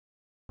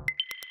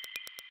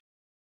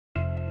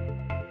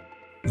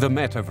The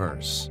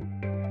Metaverse.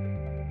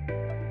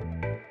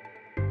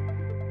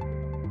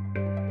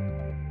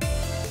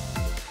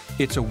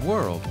 It's a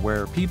world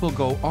where people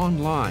go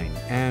online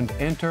and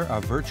enter a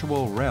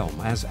virtual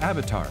realm as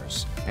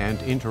avatars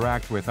and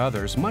interact with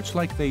others much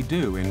like they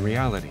do in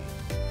reality.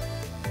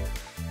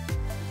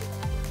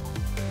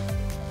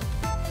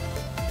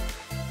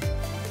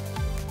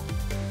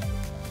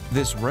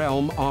 This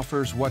realm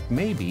offers what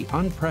may be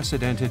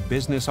unprecedented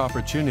business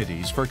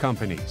opportunities for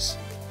companies.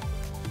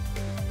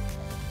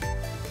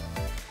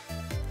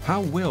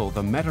 How will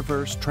the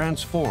Metaverse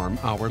transform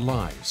our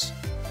lives?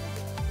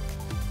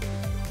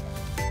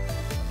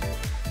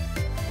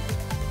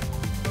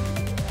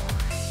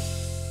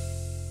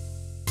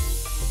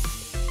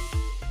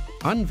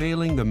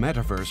 Unveiling the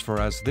Metaverse for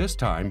us this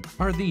time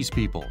are these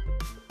people.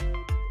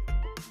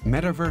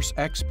 Metaverse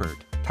expert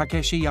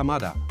Takeshi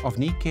Yamada of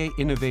Nikkei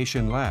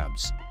Innovation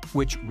Labs,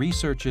 which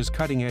researches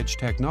cutting-edge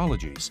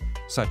technologies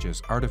such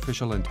as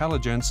artificial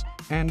intelligence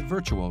and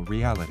virtual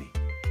reality.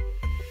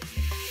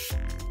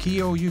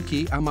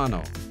 Kiyoyuki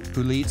Amano,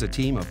 who leads a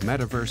team of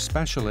Metaverse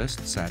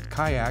specialists at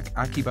Kayak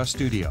Akiba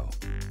Studio.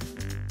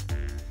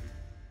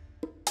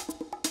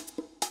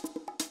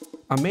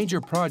 A major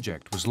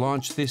project was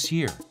launched this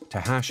year to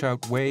hash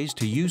out ways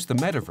to use the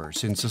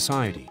Metaverse in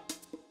society.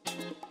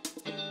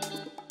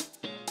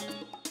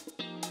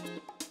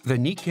 The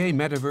Nikkei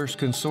Metaverse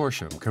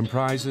Consortium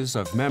comprises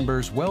of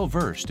members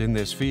well-versed in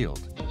this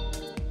field.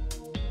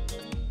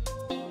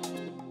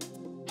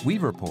 We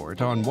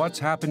report on what's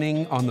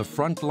happening on the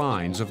front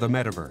lines of the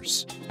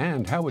Metaverse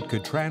and how it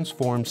could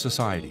transform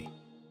society.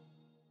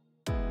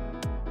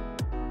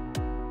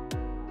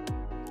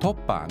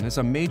 Toppan is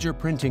a major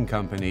printing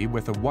company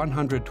with a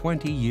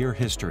 120-year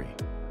history.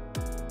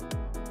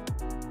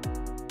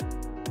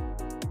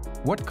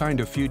 What kind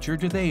of future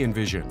do they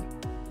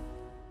envision?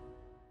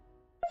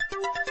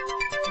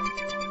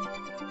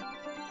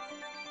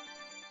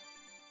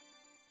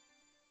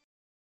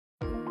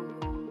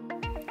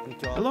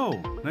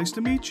 Hello, nice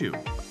to meet you.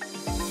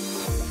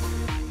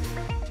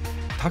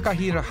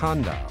 Takahira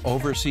Handa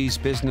oversees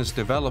business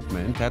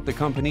development at the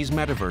company's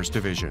Metaverse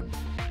division.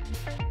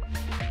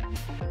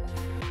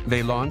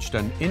 They launched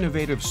an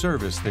innovative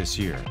service this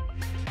year.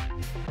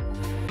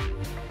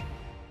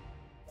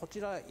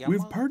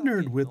 We've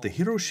partnered with the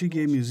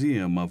Hiroshige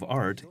Museum of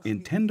Art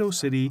in Tendo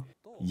City,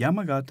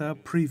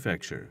 Yamagata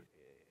Prefecture.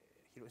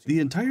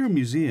 The entire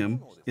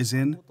museum is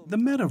in the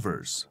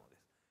Metaverse.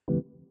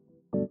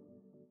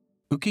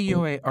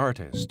 Ukiyo-e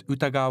artist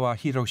Utagawa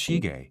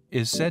Hiroshige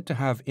is said to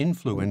have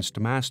influenced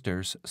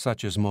masters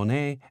such as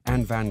Monet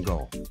and Van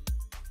Gogh.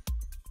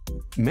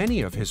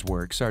 Many of his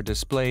works are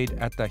displayed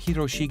at the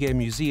Hiroshige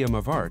Museum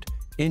of Art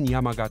in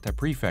Yamagata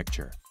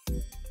Prefecture.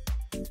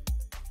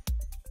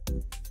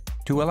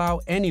 To allow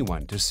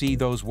anyone to see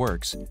those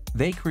works,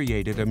 they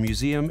created a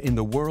museum in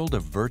the world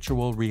of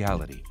virtual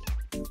reality.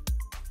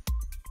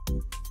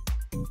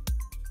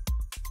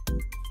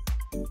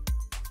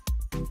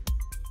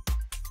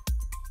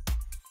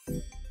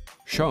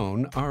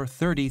 Shown are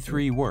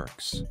 33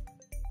 works.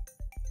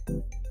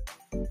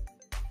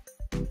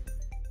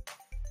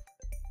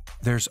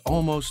 There's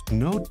almost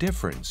no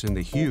difference in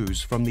the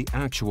hues from the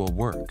actual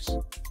works.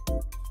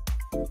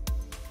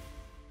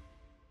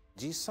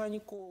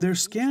 They're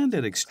scanned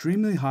at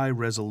extremely high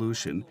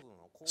resolution,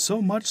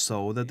 so much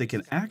so that they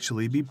can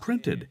actually be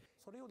printed.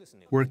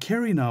 We're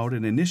carrying out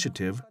an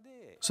initiative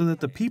so that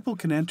the people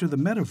can enter the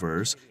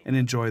Metaverse and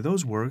enjoy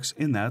those works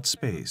in that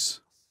space.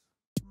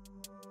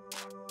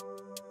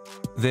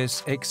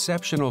 This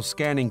exceptional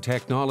scanning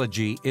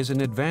technology is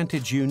an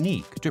advantage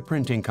unique to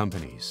printing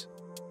companies.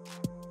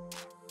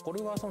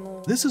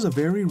 This is a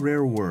very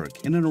rare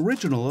work and an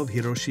original of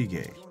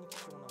Hiroshige.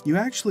 You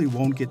actually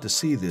won't get to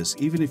see this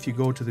even if you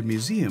go to the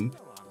museum,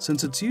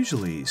 since it's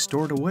usually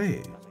stored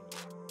away.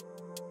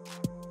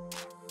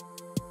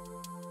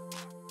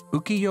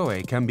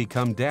 Ukiyo-e can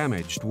become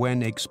damaged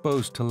when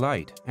exposed to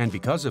light, and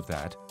because of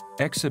that,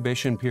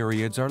 exhibition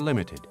periods are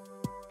limited.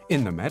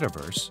 In the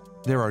Metaverse,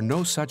 there are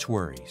no such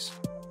worries.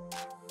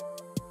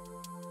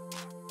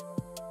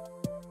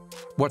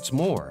 What's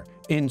more,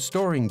 in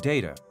storing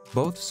data,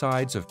 both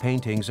sides of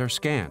paintings are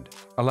scanned,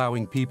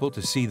 allowing people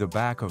to see the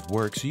back of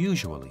works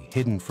usually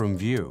hidden from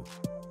view.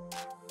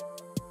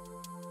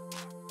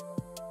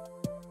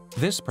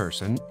 This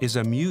person is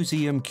a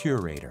museum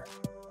curator.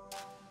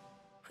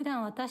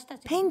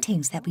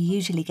 Paintings that we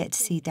usually get to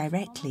see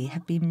directly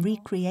have been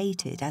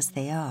recreated as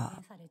they are.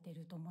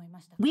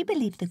 We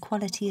believe the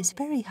quality is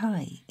very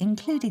high,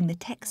 including the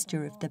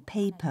texture of the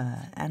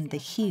paper and the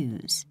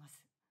hues.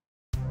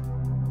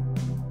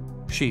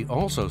 She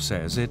also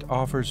says it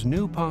offers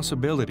new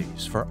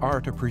possibilities for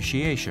art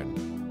appreciation.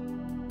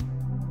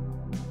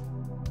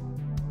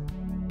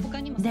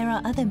 There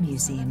are other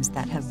museums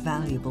that have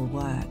valuable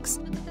works.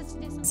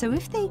 So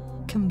if they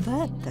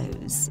convert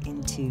those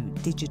into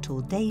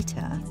digital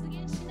data,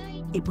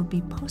 it would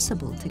be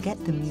possible to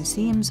get the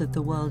museums of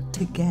the world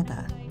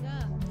together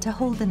to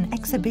hold an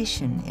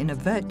exhibition in a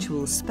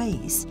virtual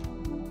space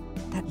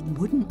that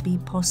wouldn't be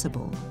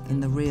possible in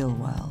the real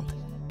world.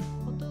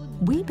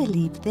 We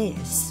believe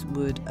this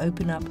would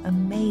open up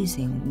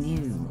amazing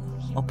new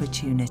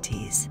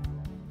opportunities.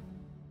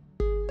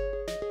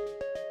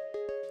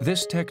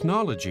 This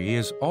technology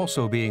is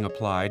also being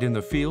applied in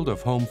the field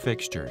of home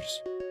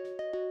fixtures.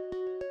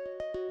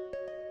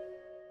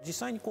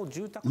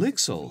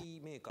 Lixil,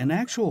 an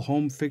actual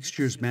home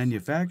fixtures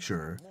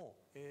manufacturer,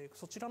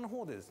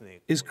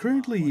 is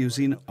currently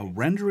using a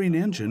rendering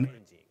engine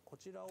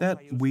that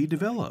we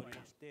developed.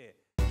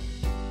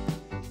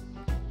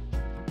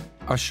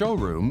 A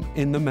showroom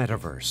in the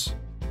Metaverse.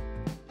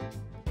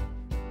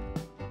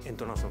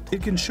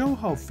 It can show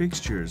how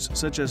fixtures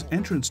such as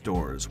entrance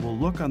doors will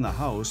look on the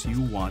house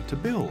you want to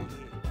build.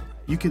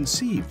 You can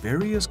see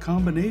various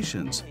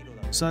combinations,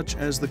 such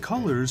as the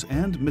colors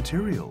and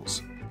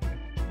materials.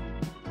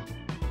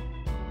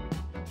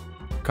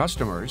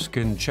 Customers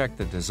can check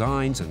the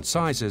designs and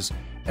sizes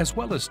as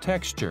well as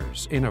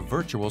textures in a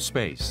virtual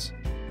space.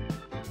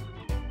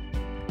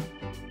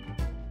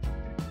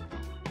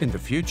 In the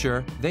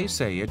future, they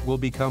say it will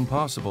become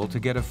possible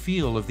to get a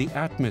feel of the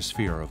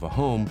atmosphere of a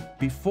home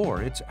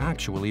before it's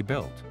actually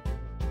built.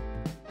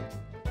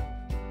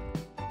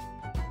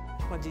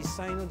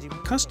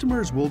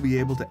 Customers will be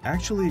able to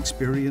actually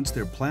experience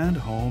their planned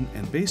home,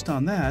 and based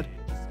on that,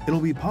 it'll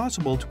be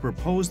possible to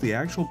propose the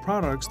actual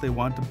products they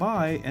want to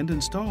buy and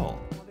install.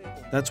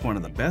 That's one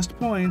of the best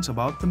points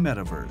about the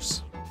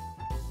Metaverse.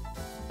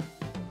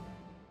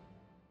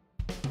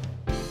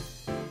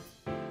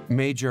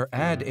 Major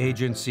ad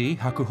agency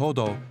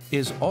Hakuhodo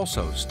is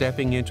also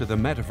stepping into the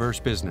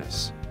Metaverse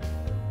business.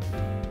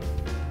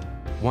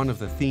 One of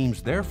the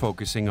themes they're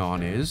focusing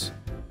on is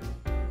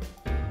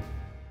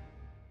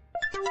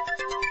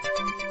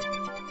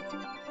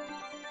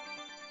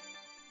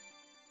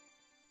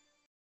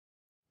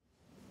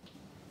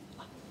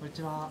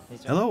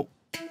Hello.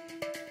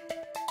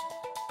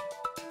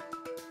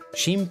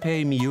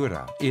 Shinpei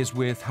Miura is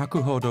with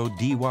Hakuhodo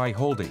DY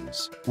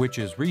Holdings, which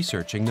is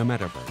researching the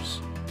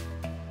Metaverse.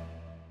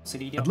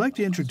 I'd like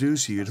to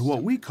introduce you to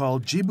what we call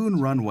Jibun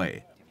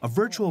Runway, a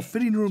virtual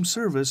fitting room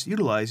service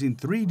utilizing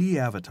 3D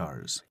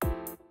avatars.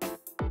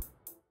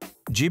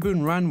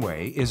 Jibun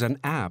Runway is an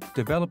app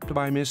developed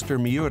by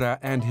Mr. Miura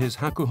and his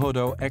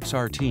Hakuhodo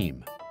XR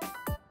team.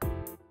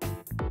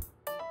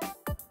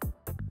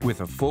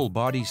 With a full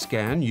body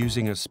scan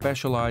using a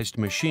specialized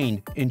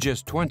machine in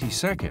just 20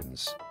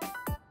 seconds,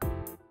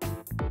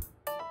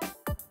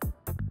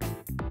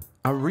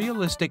 a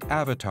realistic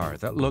avatar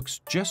that looks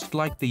just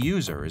like the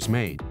user is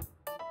made.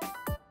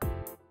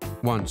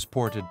 Once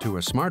ported to a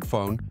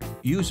smartphone,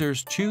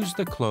 users choose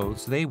the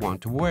clothes they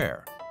want to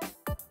wear.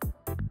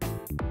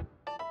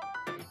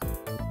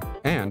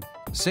 And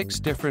 6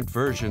 different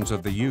versions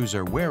of the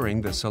user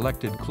wearing the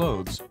selected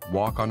clothes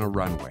walk on a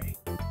runway.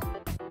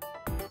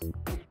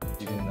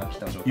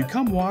 You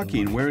come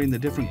walking wearing the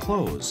different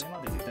clothes,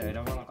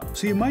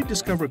 so you might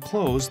discover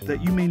clothes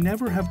that you may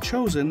never have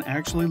chosen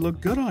actually look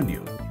good on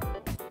you.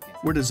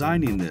 We're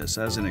designing this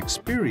as an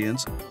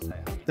experience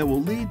that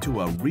will lead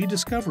to a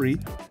rediscovery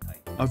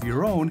of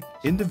your own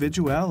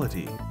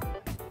individuality.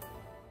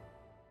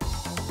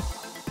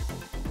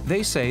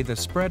 They say the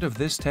spread of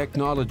this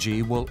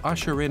technology will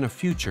usher in a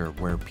future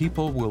where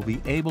people will be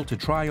able to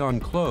try on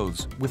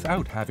clothes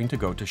without having to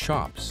go to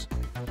shops.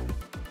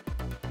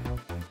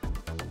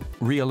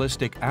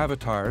 Realistic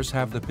avatars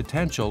have the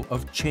potential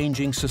of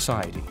changing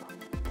society.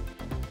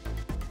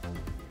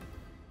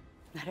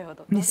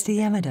 Mr.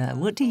 Yamada,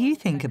 what do you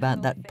think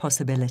about that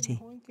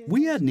possibility?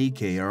 We at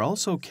Nikkei are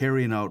also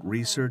carrying out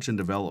research and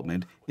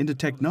development into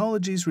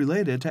technologies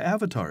related to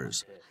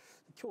avatars.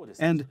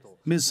 And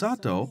Ms.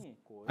 Sato,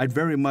 I'd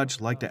very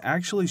much like to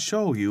actually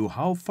show you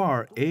how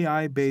far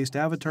AI-based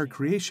avatar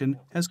creation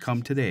has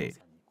come today.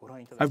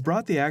 I've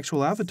brought the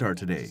actual avatar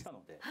today.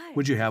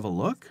 Would you have a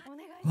look?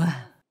 Wow.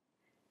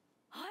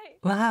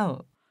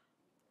 Wow.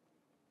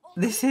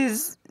 This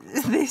is...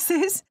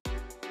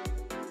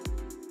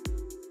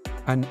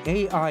 An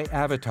AI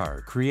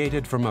avatar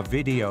created from a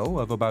video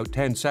of about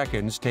 10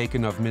 seconds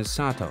taken of Ms.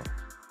 Sato.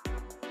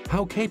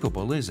 How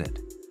capable is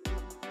it?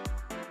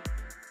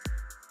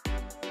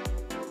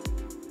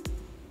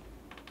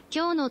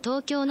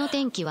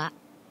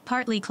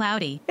 Partly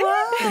cloudy.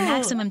 The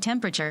maximum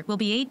temperature will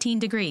be 18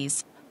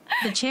 degrees.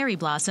 The cherry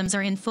blossoms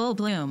are in full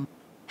bloom.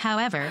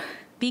 However,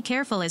 be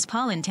careful as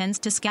pollen tends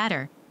to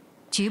scatter.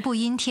 局部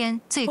阴天，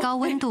最高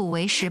温度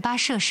为18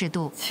摄氏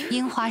度，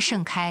樱花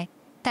盛开，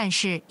但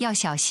是要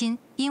小心，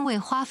因为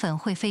花粉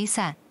会飞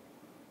散。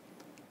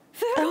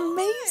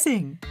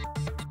Amazing!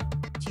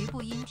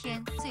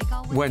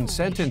 When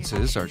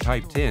sentences are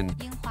typed in,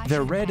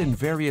 they're read in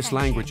various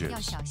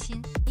languages.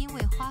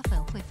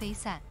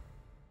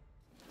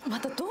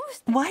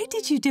 Why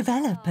did you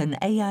develop an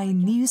AI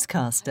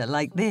newscaster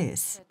like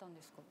this?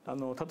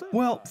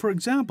 Well, for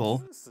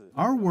example,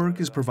 our work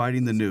is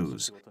providing the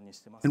news.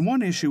 And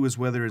one issue is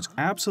whether it's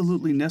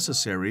absolutely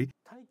necessary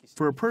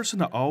for a person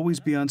to always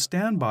be on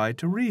standby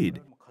to read.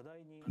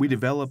 We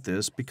developed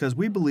this because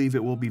we believe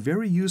it will be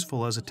very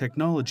useful as a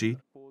technology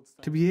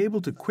to be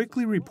able to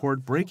quickly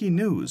report breaking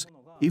news,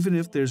 even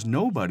if there's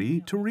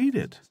nobody to read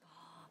it.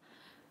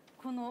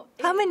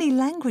 How many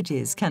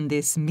languages can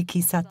this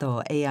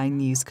Mikisato AI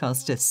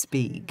newscaster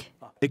speak?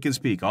 It can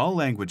speak all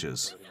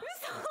languages.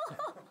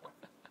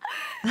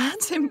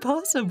 That's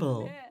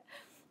impossible.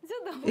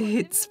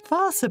 It's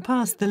far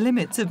surpassed the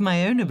limits of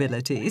my own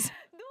abilities.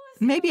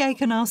 Maybe I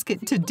can ask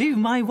it to do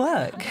my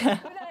work.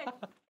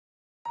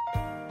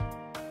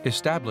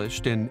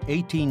 Established in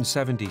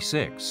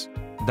 1876,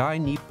 Dai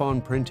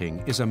Nippon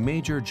Printing is a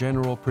major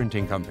general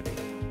printing company.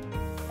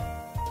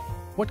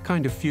 What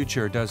kind of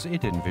future does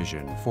it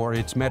envision for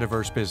its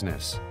metaverse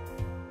business?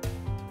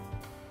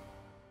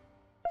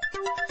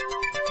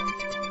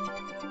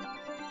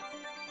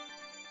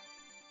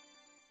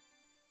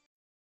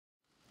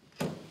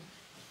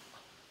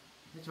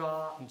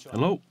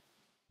 Hello.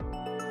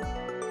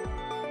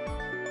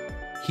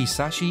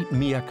 Hisashi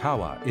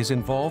Miyakawa is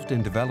involved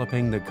in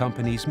developing the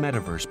company's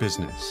metaverse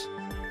business.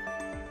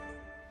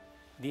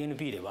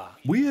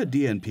 We at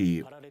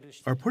DNP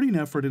are putting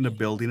effort into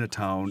building a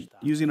town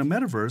using a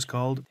metaverse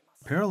called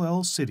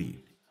Parallel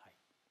City.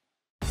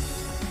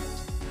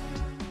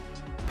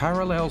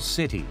 Parallel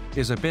City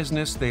is a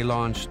business they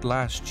launched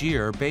last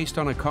year based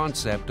on a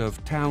concept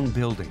of town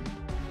building.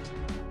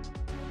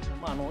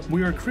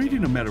 We are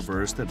creating a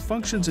metaverse that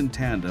functions in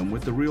tandem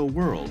with the real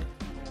world,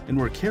 and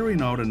we're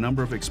carrying out a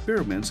number of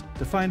experiments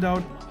to find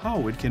out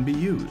how it can be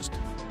used.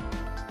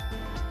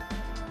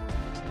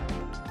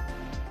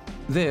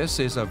 This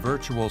is a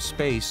virtual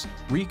space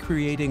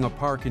recreating a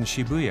park in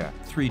Shibuya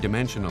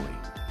three-dimensionally.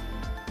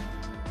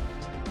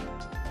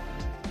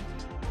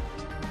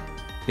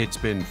 It's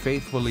been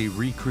faithfully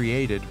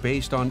recreated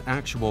based on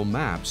actual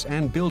maps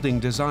and building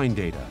design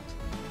data.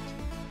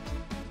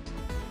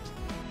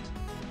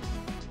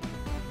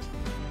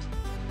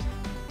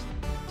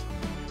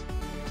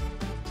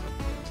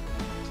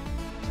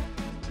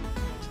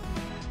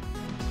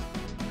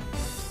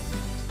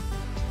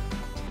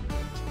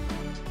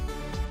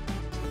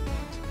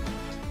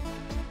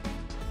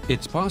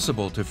 It's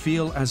possible to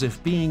feel as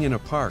if being in a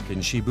park in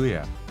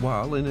Shibuya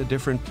while in a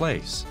different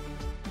place.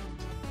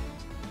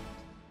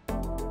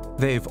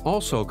 They've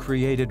also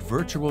created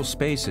virtual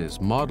spaces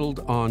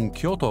modeled on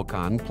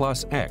Kyoto-kan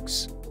plus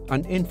X,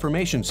 an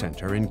information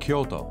center in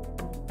Kyoto,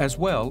 as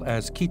well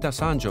as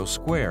Kitasanjo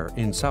Square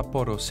in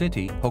Sapporo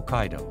City,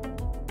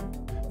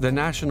 Hokkaido. The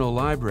National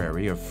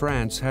Library of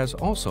France has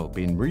also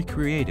been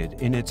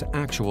recreated in its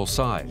actual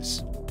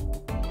size.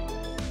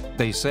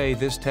 They say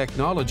this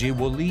technology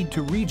will lead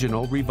to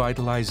regional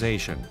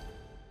revitalization.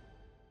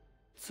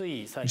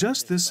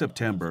 Just this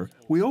September,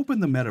 we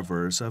opened the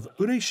metaverse of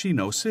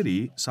Ureshino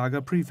City,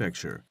 Saga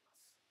Prefecture.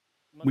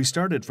 We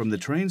started from the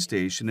train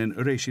station in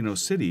Ureshino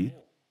City,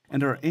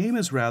 and our aim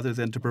is rather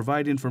than to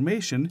provide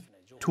information,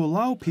 to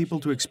allow people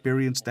to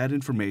experience that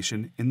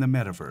information in the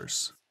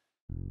metaverse.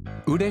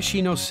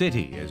 Ureshino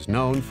City is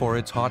known for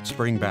its hot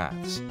spring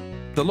baths.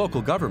 The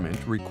local government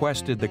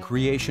requested the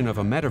creation of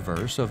a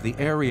metaverse of the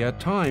area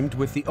timed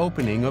with the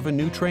opening of a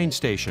new train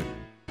station.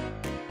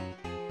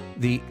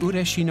 The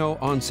Ureshino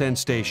Onsen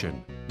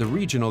Station, the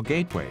regional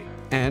gateway,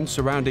 and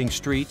surrounding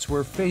streets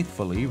were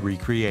faithfully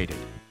recreated.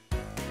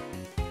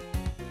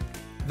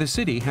 The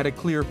city had a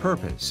clear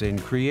purpose in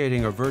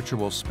creating a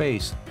virtual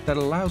space that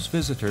allows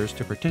visitors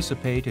to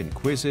participate in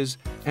quizzes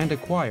and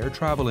acquire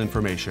travel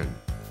information.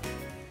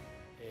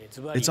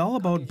 It's all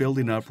about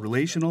building up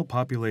relational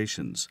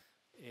populations.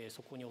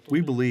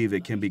 We believe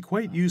it can be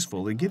quite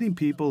useful in getting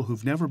people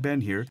who've never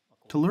been here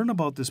to learn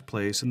about this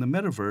place in the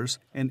metaverse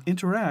and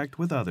interact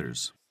with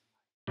others.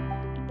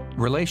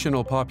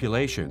 Relational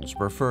populations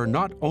refer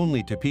not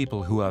only to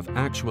people who have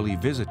actually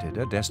visited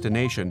a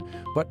destination,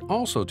 but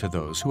also to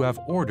those who have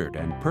ordered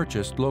and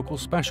purchased local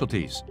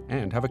specialties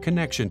and have a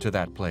connection to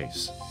that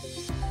place.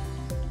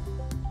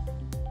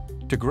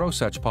 To grow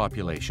such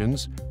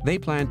populations, they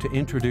plan to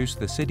introduce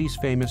the city's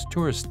famous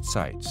tourist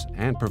sites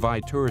and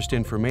provide tourist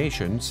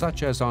information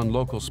such as on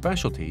local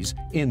specialties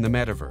in the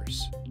metaverse.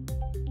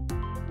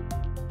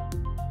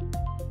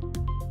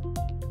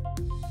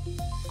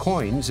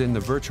 Coins in the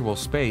virtual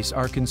space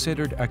are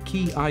considered a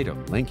key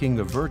item linking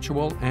the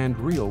virtual and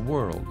real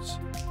worlds.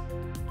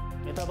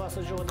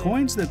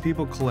 Coins that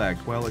people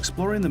collect while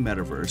exploring the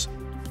metaverse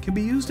can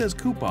be used as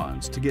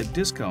coupons to get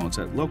discounts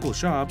at local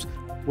shops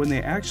when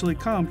they actually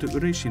come to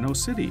Ureshino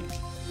City.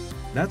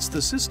 That's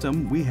the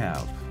system we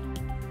have.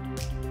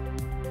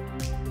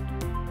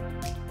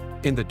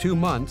 In the 2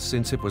 months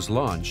since it was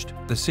launched,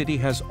 the city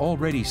has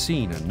already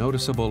seen a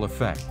noticeable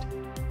effect.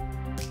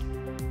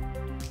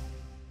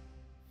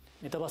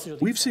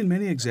 We've seen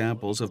many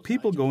examples of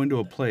people going to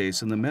a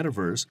place in the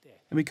metaverse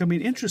and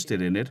becoming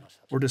interested in it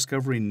or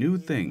discovering new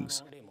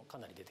things.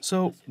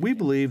 So we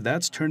believe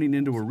that's turning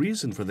into a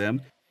reason for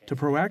them to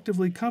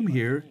proactively come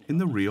here in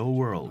the real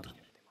world.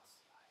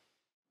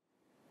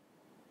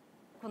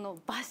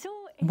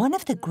 One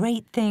of the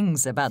great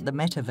things about the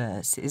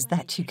metaverse is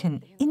that you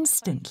can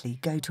instantly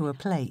go to a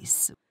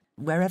place,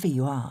 wherever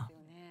you are.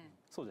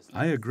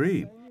 I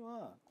agree.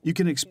 You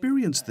can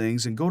experience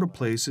things and go to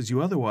places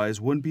you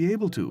otherwise wouldn't be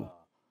able to.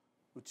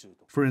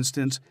 For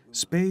instance,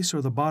 space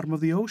or the bottom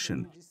of the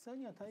ocean.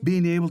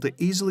 Being able to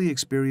easily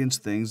experience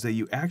things that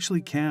you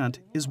actually can't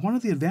is one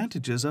of the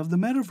advantages of the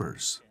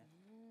metaverse.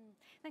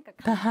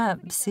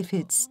 Perhaps if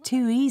it's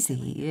too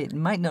easy, it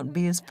might not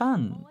be as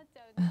fun.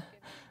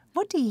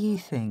 What do you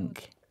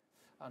think?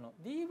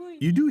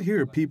 You do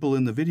hear people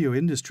in the video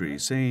industry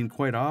saying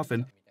quite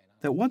often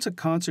that once a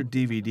concert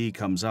DVD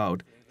comes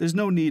out, there's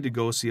no need to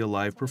go see a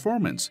live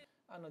performance.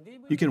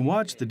 You can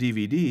watch the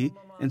DVD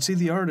and see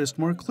the artist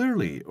more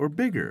clearly or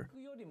bigger.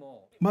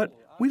 But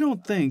we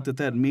don't think that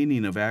that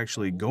meaning of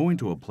actually going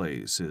to a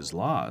place is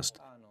lost.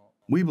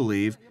 We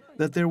believe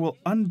that there will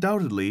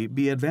undoubtedly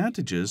be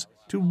advantages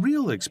to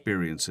real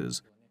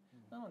experiences,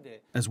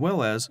 as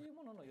well as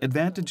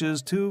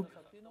advantages to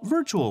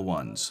virtual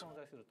ones.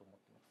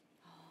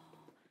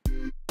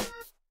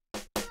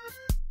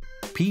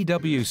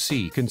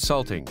 PwC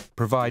Consulting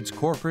provides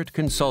corporate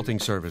consulting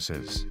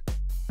services.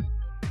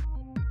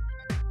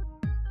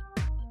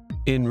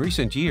 In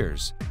recent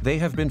years, they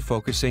have been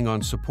focusing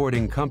on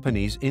supporting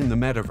companies in the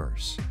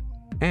metaverse.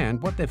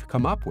 And what they've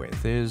come up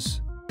with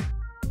is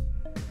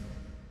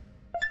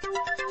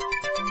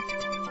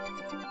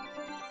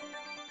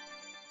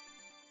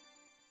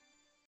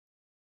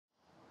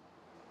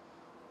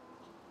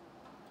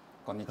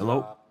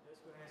Hello?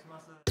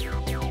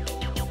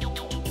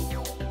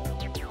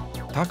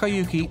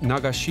 Takayuki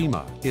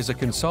Nagashima is a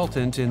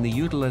consultant in the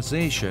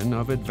utilization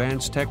of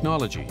advanced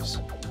technologies.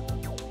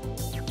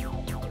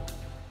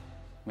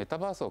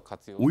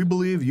 We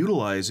believe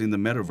utilizing the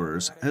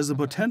metaverse has the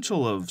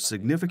potential of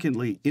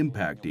significantly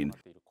impacting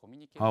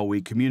how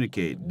we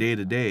communicate day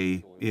to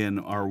day in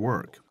our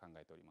work.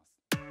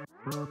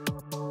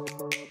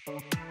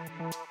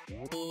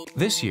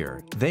 This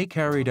year, they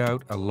carried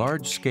out a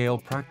large-scale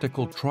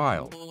practical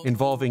trial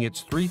involving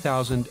its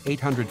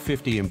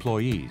 3,850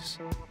 employees.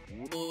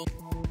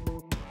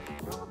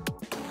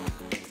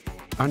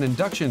 An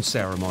induction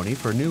ceremony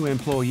for new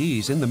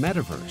employees in the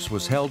metaverse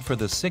was held for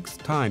the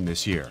 6th time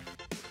this year.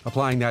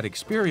 Applying that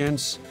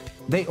experience,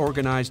 they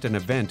organized an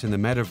event in the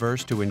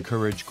metaverse to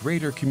encourage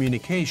greater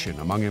communication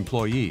among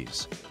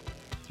employees.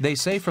 They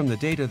say from the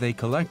data they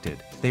collected,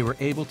 they were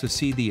able to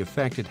see the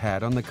effect it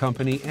had on the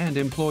company and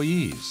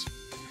employees.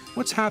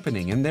 What's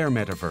happening in their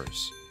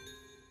metaverse?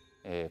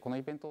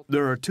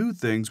 There are two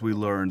things we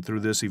learned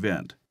through this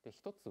event.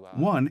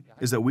 One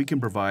is that we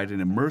can provide an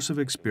immersive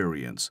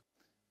experience,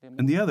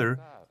 and the other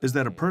is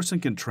that a person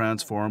can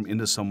transform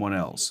into someone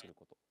else.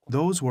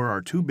 Those were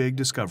our two big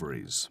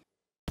discoveries.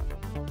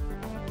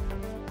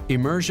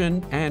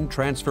 Immersion and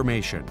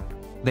transformation.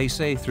 They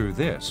say through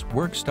this,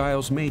 work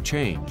styles may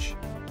change.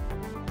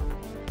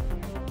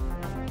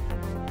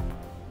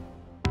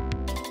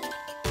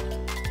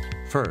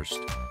 First,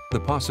 the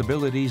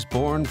possibilities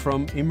born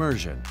from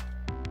immersion.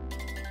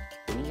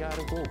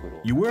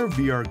 You wear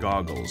VR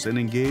goggles and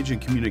engage in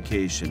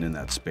communication in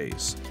that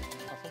space.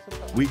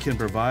 We can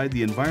provide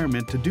the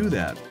environment to do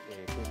that.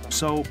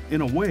 So,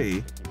 in a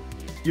way,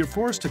 you're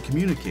forced to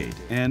communicate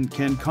and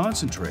can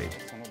concentrate.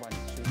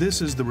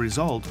 This is the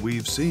result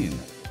we've seen.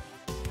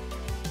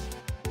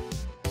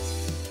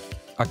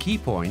 A key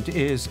point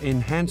is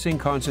enhancing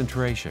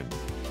concentration.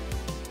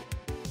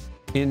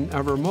 In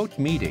a remote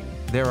meeting,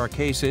 there are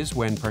cases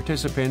when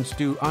participants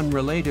do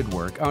unrelated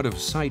work out of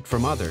sight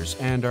from others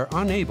and are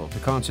unable to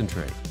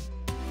concentrate.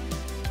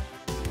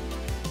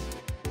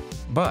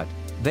 But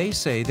they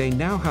say they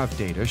now have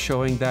data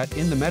showing that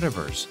in the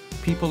metaverse,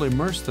 people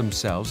immerse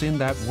themselves in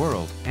that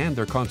world and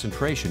their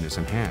concentration is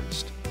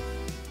enhanced.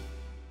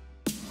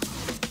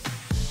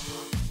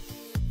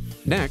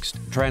 Next,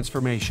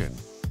 transformation.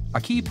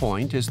 A key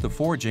point is the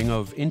forging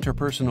of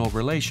interpersonal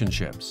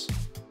relationships.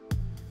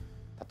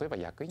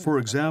 For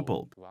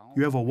example,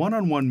 you have a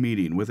one-on-one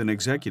meeting with an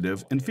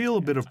executive and feel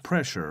a bit of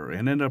pressure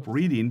and end up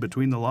reading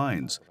between the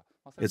lines.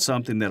 It's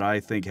something that I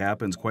think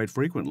happens quite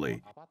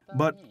frequently.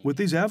 But with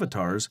these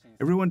avatars,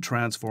 everyone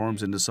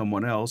transforms into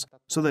someone else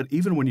so that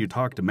even when you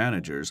talk to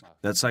managers,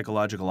 that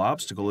psychological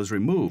obstacle is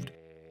removed,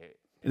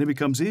 and it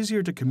becomes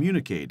easier to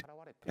communicate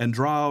and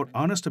draw out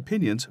honest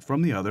opinions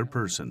from the other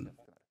person.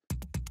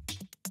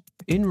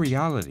 In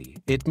reality,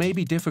 it may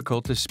be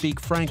difficult to speak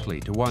frankly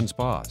to one's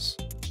boss.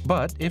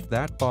 But if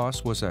that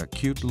boss was a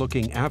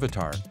cute-looking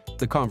avatar,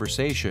 the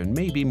conversation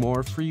may be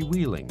more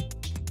freewheeling.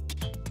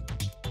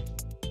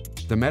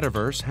 The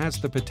metaverse has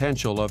the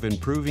potential of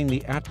improving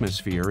the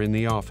atmosphere in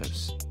the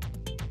office.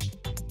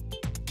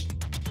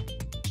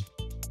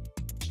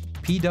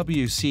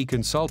 PwC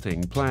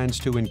Consulting plans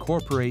to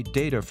incorporate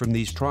data from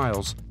these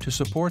trials to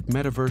support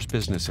metaverse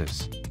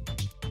businesses.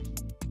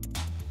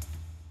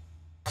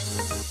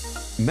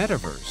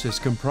 Metaverse is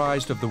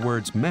comprised of the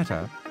words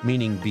meta,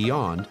 meaning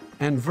beyond,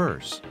 and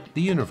verse,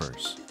 the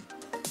universe.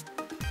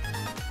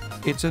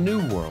 It's a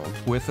new world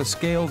with a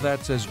scale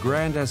that's as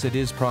grand as it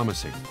is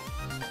promising.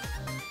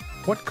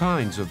 What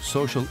kinds of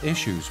social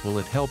issues will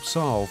it help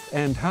solve,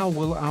 and how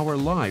will our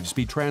lives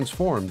be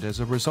transformed as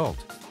a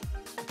result?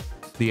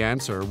 The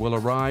answer will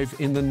arrive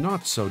in the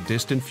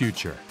not-so-distant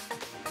future.